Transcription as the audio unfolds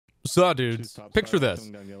So dudes, picture this.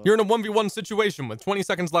 You're in a 1v1 situation with 20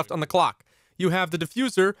 seconds left on the clock. You have the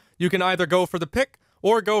diffuser. You can either go for the pick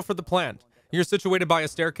or go for the plant. You're situated by a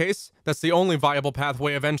staircase. That's the only viable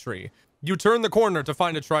pathway of entry. You turn the corner to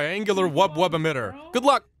find a triangular wub emitter. Good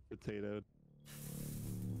luck. Potato.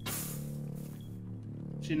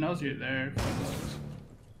 She knows you're there.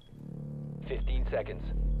 15 seconds.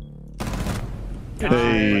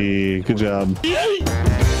 Hey, good job.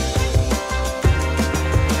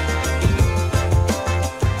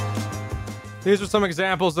 These are some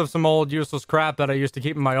examples of some old useless crap that I used to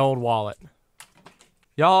keep in my old wallet.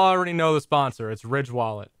 Y'all already know the sponsor. It's Ridge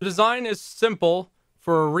Wallet. The design is simple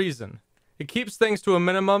for a reason. It keeps things to a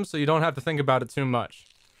minimum so you don't have to think about it too much.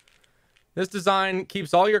 This design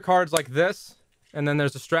keeps all your cards like this, and then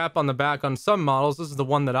there's a strap on the back on some models. This is the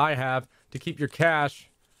one that I have to keep your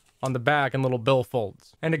cash on the back in little bill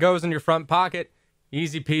folds. And it goes in your front pocket.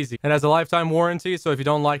 Easy peasy. It has a lifetime warranty, so if you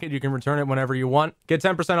don't like it, you can return it whenever you want. Get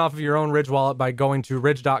 10% off of your own Ridge wallet by going to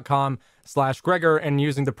ridge.com/Gregor and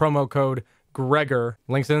using the promo code Gregor.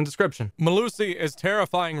 Links in the description. Melusi is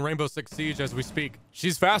terrifying Rainbow Six Siege as we speak.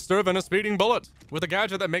 She's faster than a speeding bullet, with a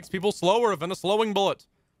gadget that makes people slower than a slowing bullet.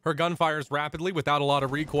 Her gun fires rapidly without a lot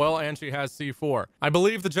of recoil, and she has C4. I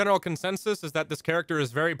believe the general consensus is that this character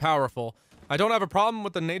is very powerful. I don't have a problem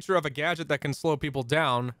with the nature of a gadget that can slow people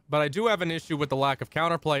down, but I do have an issue with the lack of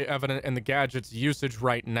counterplay evident in the gadget's usage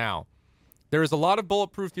right now. There is a lot of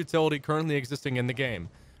bulletproof utility currently existing in the game,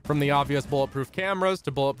 from the obvious bulletproof cameras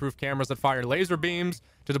to bulletproof cameras that fire laser beams,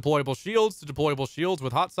 to deployable shields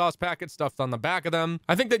with hot sauce packets stuffed on the back of them.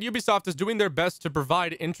 I think that Ubisoft is doing their best to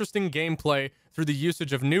provide interesting gameplay through the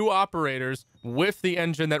usage of new operators with the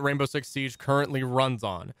engine that Rainbow Six Siege currently runs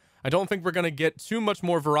on. I don't think we're going to get too much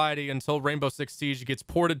more variety until Rainbow Six Siege gets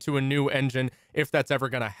ported to a new engine, if that's ever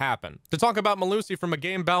going to happen. To talk about Melusi from a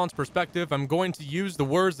game balance perspective, I'm going to use the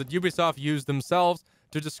words that Ubisoft used themselves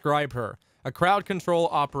to describe her. A crowd control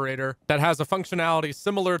operator that has a functionality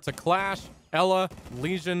similar to Clash, Ela,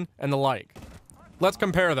 Legion, and the like. Let's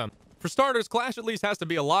compare them. For starters, Clash at least has to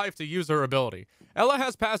be alive to use her ability. Ela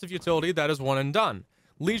has passive utility that is one and done.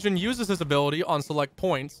 Legion uses his ability on select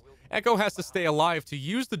points. Echo has to stay alive to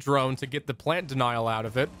use the drone to get the plant denial out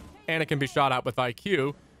of it, and it can be shot out with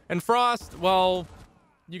IQ. And Frost, well,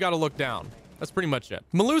 you gotta look down. That's pretty much it.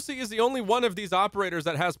 Melusi is the only one of these operators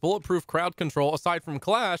that has bulletproof crowd control aside from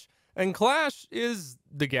Clash, and Clash is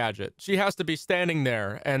the gadget. She has to be standing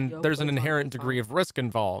there, and there's an inherent degree of risk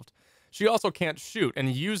involved. She also can't shoot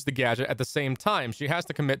and use the gadget at the same time. She has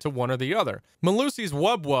to commit to one or the other. Melusi's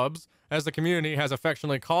wub-wubs, as the community has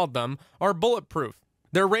affectionately called them, are bulletproof.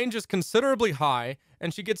 Their range is considerably high,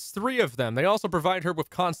 and she gets 3 of them. They also provide her with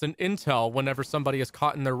constant intel whenever somebody is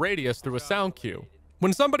caught in their radius through a sound cue.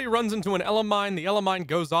 When somebody runs into an Ela mine, the Ela mine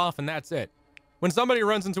goes off, and that's it. When somebody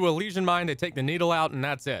runs into a Legion mine, they take the needle out, and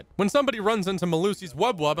that's it. When somebody runs into Melusi's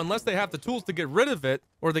wub-wub, unless they have the tools to get rid of it,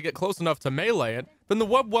 or they get close enough to melee it, then the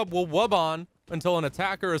wub-wub will wub on until an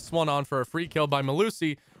attacker is swung on for a free kill by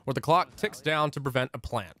Melusi, or the clock ticks down to prevent a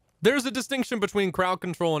plant. There's a distinction between crowd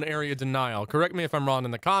control and area denial. Correct me if I'm wrong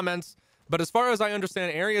in the comments, but as far as I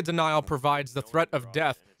understand, area denial provides the threat of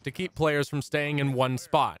death to keep players from staying in one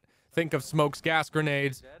spot. Think of Smoke's gas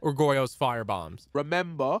grenades or Goyo's firebombs.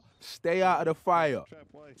 Remember, stay out of the fire.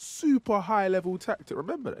 Super high level tactic,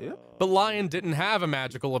 remember that, yeah? But Lion didn't have a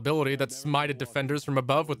magical ability that smited defenders from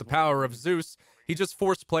above with the power of Zeus. He just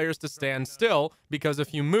forced players to stand still, because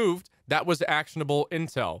if you moved, that was actionable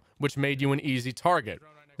intel, which made you an easy target.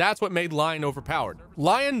 That's what made Lion overpowered.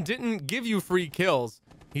 Lion didn't give you free kills.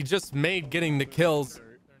 He just made getting the kills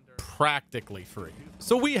practically free.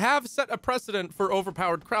 So we have set a precedent for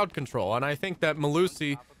overpowered crowd control, and I think that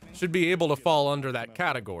Melusi should be able to fall under that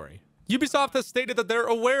category. Ubisoft has stated that they're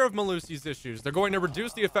aware of Melusi's issues. They're going to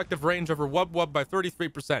reduce the effective range of her wub-wub by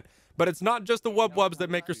 33%. But it's not just the wub-wubs that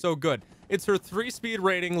make her so good. It's her 3-speed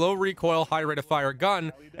rating, low recoil, high rate of fire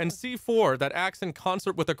gun, and C4 that acts in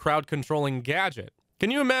concert with a crowd controlling gadget. Can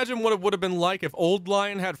you imagine what it would have been like if old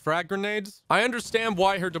Lion had frag grenades? I understand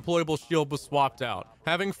why her deployable shield was swapped out.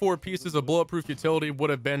 Having 4 pieces of bulletproof utility would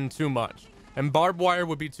have been too much. And barbed wire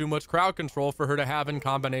would be too much crowd control for her to have in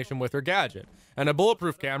combination with her gadget. And a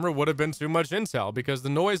bulletproof camera would have been too much intel, because the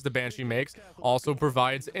noise the Banshee makes also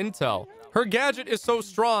provides intel. Her gadget is so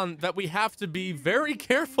strong that we have to be very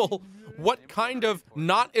careful what kind of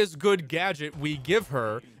not as good gadget we give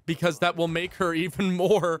her, because that will make her even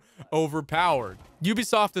more overpowered.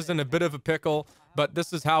 Ubisoft is in a bit of a pickle, but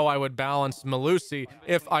this is how I would balance Melusi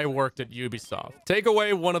if I worked at Ubisoft. Take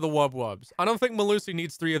away one of the wub-wubs. I don't think Melusi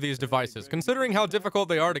needs 3 of these devices. Considering how difficult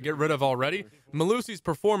they are to get rid of already, Melusi's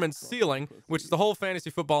performance ceiling, which is the whole fantasy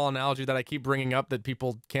football analogy that I keep bringing up that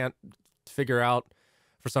people can't figure out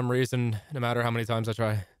for some reason, no matter how many times I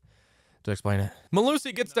try to explain it.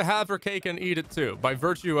 Melusi gets to have her cake and eat it too, by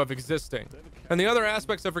virtue of existing. And the other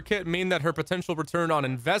aspects of her kit mean that her potential return on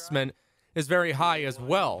investment is very high as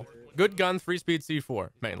well. Good gun, 3-speed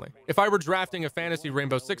C4, mainly. If I were drafting a fantasy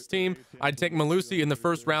Rainbow Six team, I'd take Melusi in the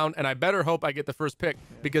first round, and I better hope I get the first pick,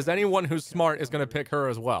 because anyone who's smart is going to pick her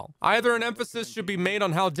as well. Either an emphasis should be made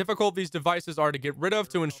on how difficult these devices are to get rid of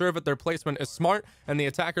to ensure that their placement is smart, and the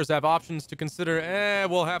attackers have options to consider,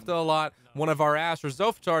 we'll have to allot one of our ASH or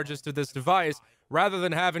Zof charges to this device, rather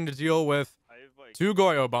than having to deal with 2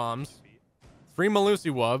 Goyo bombs, 3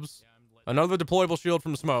 Melusi wubs, another deployable shield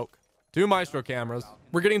from smoke, 2 Maestro cameras.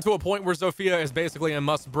 We're getting to a point where Zofia is basically a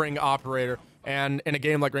must-bring operator, and in a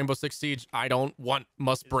game like Rainbow Six Siege, I don't want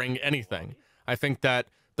must-bring anything. I think that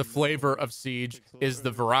the flavor of Siege is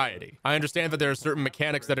the variety. I understand that there are certain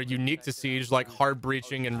mechanics that are unique to Siege, like hard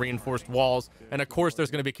breaching and reinforced walls, and of course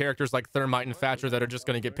there's going to be characters like Thermite and Thatcher that are just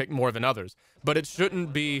going to get picked more than others. But it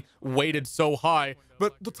shouldn't be weighted so high,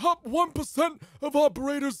 but the top 1% of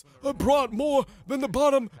operators are brought more than the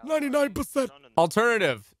bottom 99%.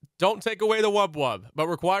 Alternative. Don't take away the wub-wub, but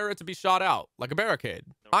require it to be shot out, like a barricade.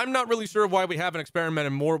 I'm not really sure why we haven't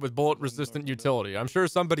experimented more with bullet-resistant utility. I'm sure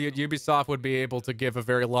somebody at Ubisoft would be able to give a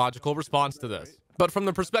very logical response to this. But from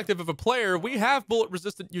the perspective of a player, we have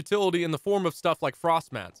bullet-resistant utility in the form of stuff like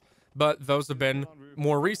frost mats, but those have been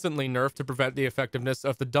more recently nerfed to prevent the effectiveness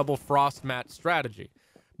of the double frost mat strategy.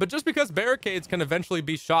 But just because barricades can eventually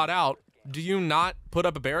be shot out, do you not put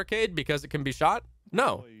up a barricade because it can be shot?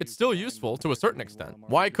 No, it's still useful to a certain extent.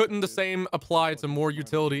 Why couldn't the same apply to more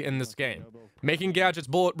utility in this game? Making gadgets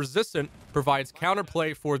bullet resistant provides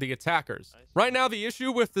counterplay for the attackers. Right now, the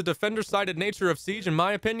issue with the defender-sided nature of Siege, in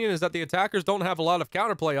my opinion, is that the attackers don't have a lot of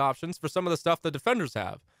counterplay options for some of the stuff the defenders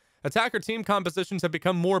have. Attacker team compositions have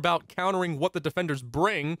become more about countering what the defenders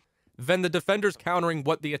bring than the defenders countering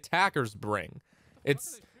what the attackers bring.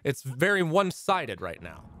 It's very one-sided right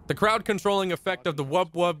now. The crowd controlling effect of the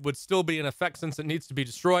wub-wub would still be in effect since it needs to be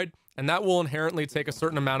destroyed, and that will inherently take a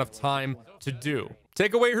certain amount of time to do.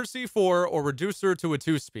 Take away her C4 or reduce her to a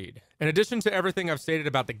 2-speed. In addition to everything I've stated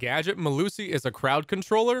about the gadget, Melusi is a crowd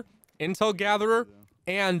controller, intel gatherer,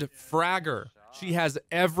 and fragger. She has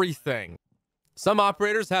everything. Some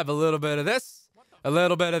operators have a little bit of this, a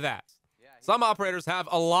little bit of that. Some operators have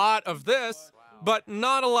a lot of this, but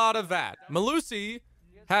not a lot of that. Melusi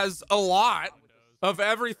has a lot of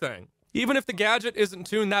everything. Even if the gadget isn't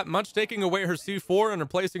tuned that much, taking away her C4 and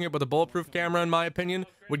replacing it with a bulletproof camera, in my opinion,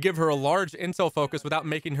 would give her a large intel focus without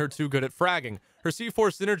making her too good at fragging. Her C4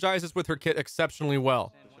 synergizes with her kit exceptionally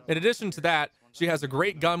well. In addition to that, she has a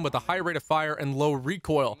great gun with a high rate of fire and low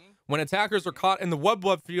recoil. When attackers are caught in the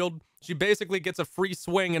wub-wub field, she basically gets a free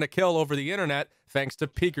swing and a kill over the internet thanks to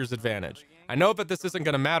Peeker's advantage. I know that this isn't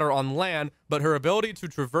going to matter on land, but her ability to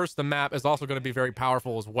traverse the map is also going to be very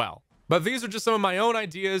powerful as well. But these are just some of my own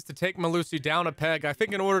ideas to take Melusi down a peg. I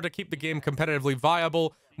think in order to keep the game competitively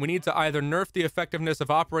viable, we need to either nerf the effectiveness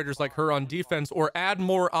of operators like her on defense or add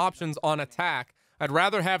more options on attack. I'd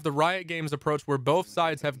rather have the Riot Games approach where both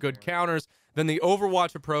sides have good counters than the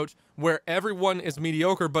Overwatch approach where everyone is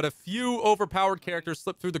mediocre but a few overpowered characters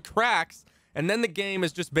slip through the cracks, and then the game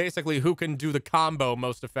is just basically who can do the combo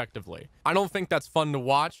most effectively. I don't think that's fun to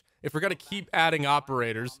watch. If we're going to keep adding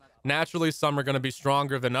operators, naturally some are going to be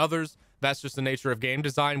stronger than others. That's just the nature of game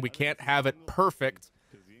design. We can't have it perfect,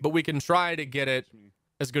 but we can try to get it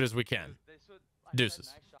as good as we can.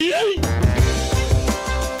 Deuces.